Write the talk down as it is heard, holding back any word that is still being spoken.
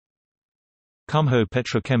Kumho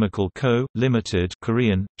Petrochemical Co., Limited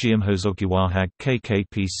 (Korean: Gyeomhoseogwahag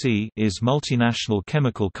KKPC) is multinational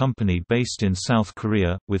chemical company based in South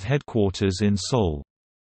Korea, with headquarters in Seoul.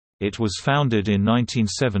 It was founded in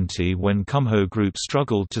 1970 when Kumho Group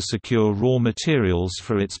struggled to secure raw materials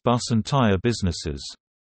for its bus and tire businesses.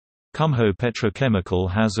 Kumho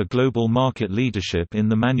Petrochemical has a global market leadership in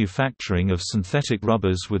the manufacturing of synthetic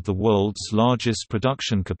rubbers with the world's largest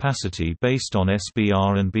production capacity based on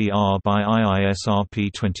SBR and BR by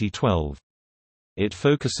IISRP 2012. It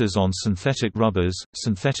focuses on synthetic rubbers,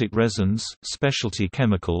 synthetic resins, specialty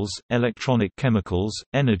chemicals, electronic chemicals,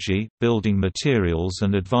 energy, building materials,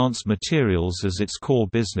 and advanced materials as its core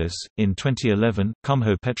business. In 2011,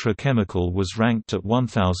 Kumho Petrochemical was ranked at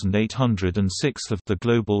 1,806th of the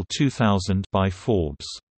Global 2000 by Forbes.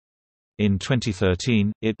 In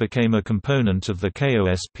 2013, it became a component of the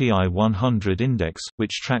KOSPI 100 index,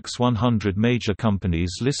 which tracks 100 major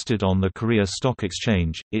companies listed on the Korea Stock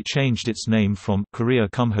Exchange. It changed its name from Korea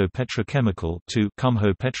Kumho Petrochemical to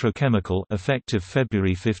Kumho Petrochemical effective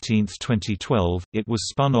February 15, 2012. It was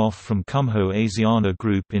spun off from Kumho Asiana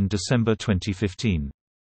Group in December 2015.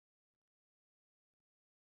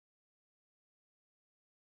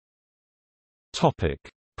 Topic: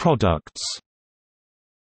 Products.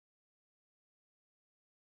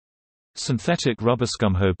 Synthetic rubbers.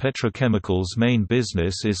 Kumho Petrochemical's main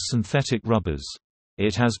business is synthetic rubbers.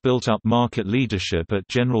 It has built up market leadership at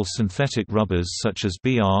general synthetic rubbers such as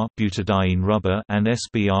BR butadiene rubber and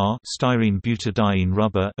SBR styrene butadiene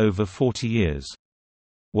rubber over 40 years.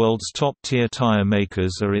 World's top-tier tire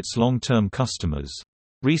makers are its long-term customers.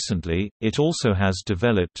 Recently, it also has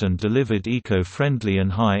developed and delivered eco-friendly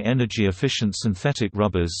and high-energy efficient synthetic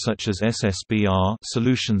rubbers such as SSBR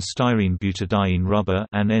solution styrene butadiene rubber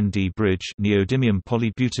and ND Bridge neodymium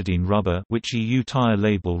polybutadiene rubber, which EU tire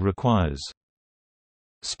label requires.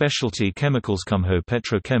 Specialty chemicals. Kumho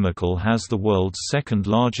Petrochemical has the world's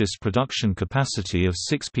second-largest production capacity of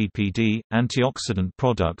 6 ppd, antioxidant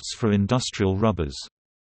products for industrial rubbers.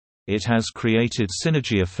 It has created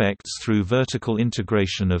synergy effects through vertical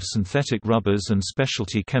integration of synthetic rubbers and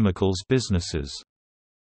specialty chemicals businesses.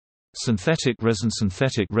 Synthetic resin.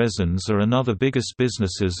 Synthetic resins are another biggest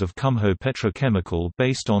businesses of Kumho Petrochemical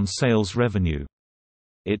based on sales revenue.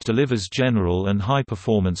 It delivers general and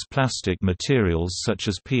high-performance plastic materials such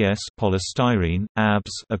as PS polystyrene,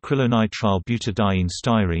 ABS acrylonitrile butadiene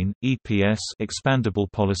styrene, EPS expandable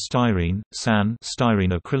polystyrene, SAN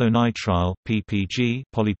styrene acrylonitrile, PPG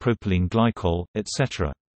polypropylene glycol,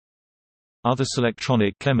 etc. Other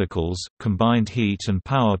electronic chemicals, combined heat and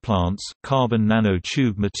power plants, carbon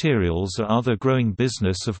nanotube materials are other growing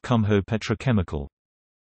business of Kumho Petrochemical.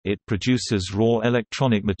 It produces raw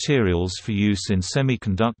electronic materials for use in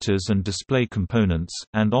semiconductors and display components,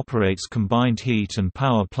 and operates combined heat and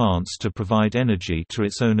power plants to provide energy to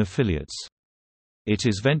its own affiliates. It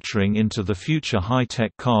is venturing into the future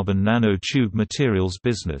high-tech carbon nanotube materials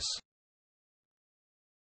business.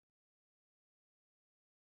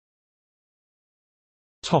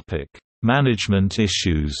 Management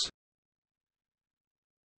issues.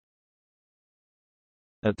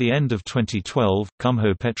 At the end of 2012,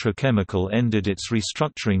 Kumho Petrochemical ended its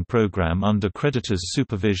restructuring program under creditors'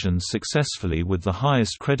 supervision successfully with the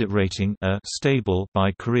highest credit rating stable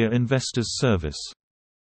by Korea Investors Service.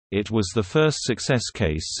 It was the first success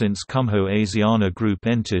case since Kumho Asiana Group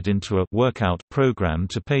entered into a workout program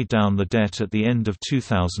to pay down the debt at the end of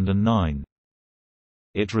 2009.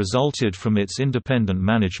 It resulted from its independent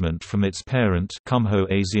management from its parent Kumho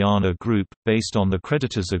Asiana Group, based on the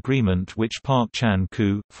creditors' agreement which Park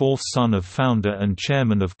Chan-koo, fourth son of founder and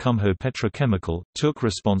chairman of Kumho Petrochemical, took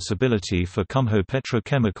responsibility for Kumho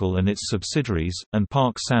Petrochemical and its subsidiaries, and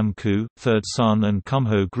Park Sam-koo, third son and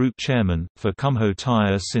Kumho Group chairman, for Kumho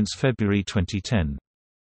Tire since February 2010.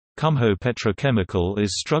 Kumho Petrochemical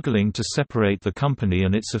is struggling to separate the company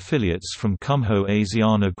and its affiliates from Kumho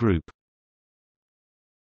Asiana Group.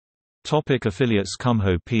 Affiliates.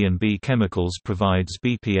 Kumho P&B Chemicals provides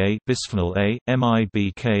BPA, bisphenol A,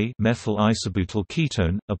 MIBK, methyl isobutyl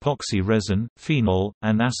ketone, epoxy resin, phenol,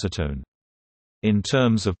 and acetone. In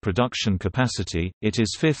terms of production capacity, it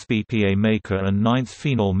is 5th BPA maker and 9th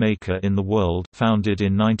phenol maker in the world. Founded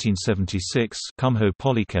in 1976, Kumho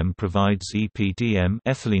Polychem provides EPDM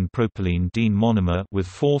ethylene propylene diene monomer with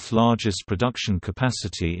 4th largest production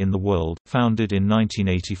capacity in the world. Founded in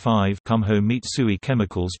 1985, Kumho Mitsui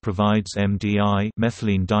Chemicals provides MDI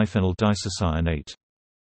methylene diphenyl disocyanate.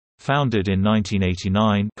 Founded in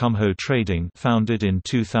 1989, Kumho Trading founded in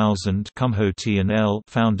 2000, Kumho T&L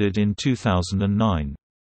founded in 2009.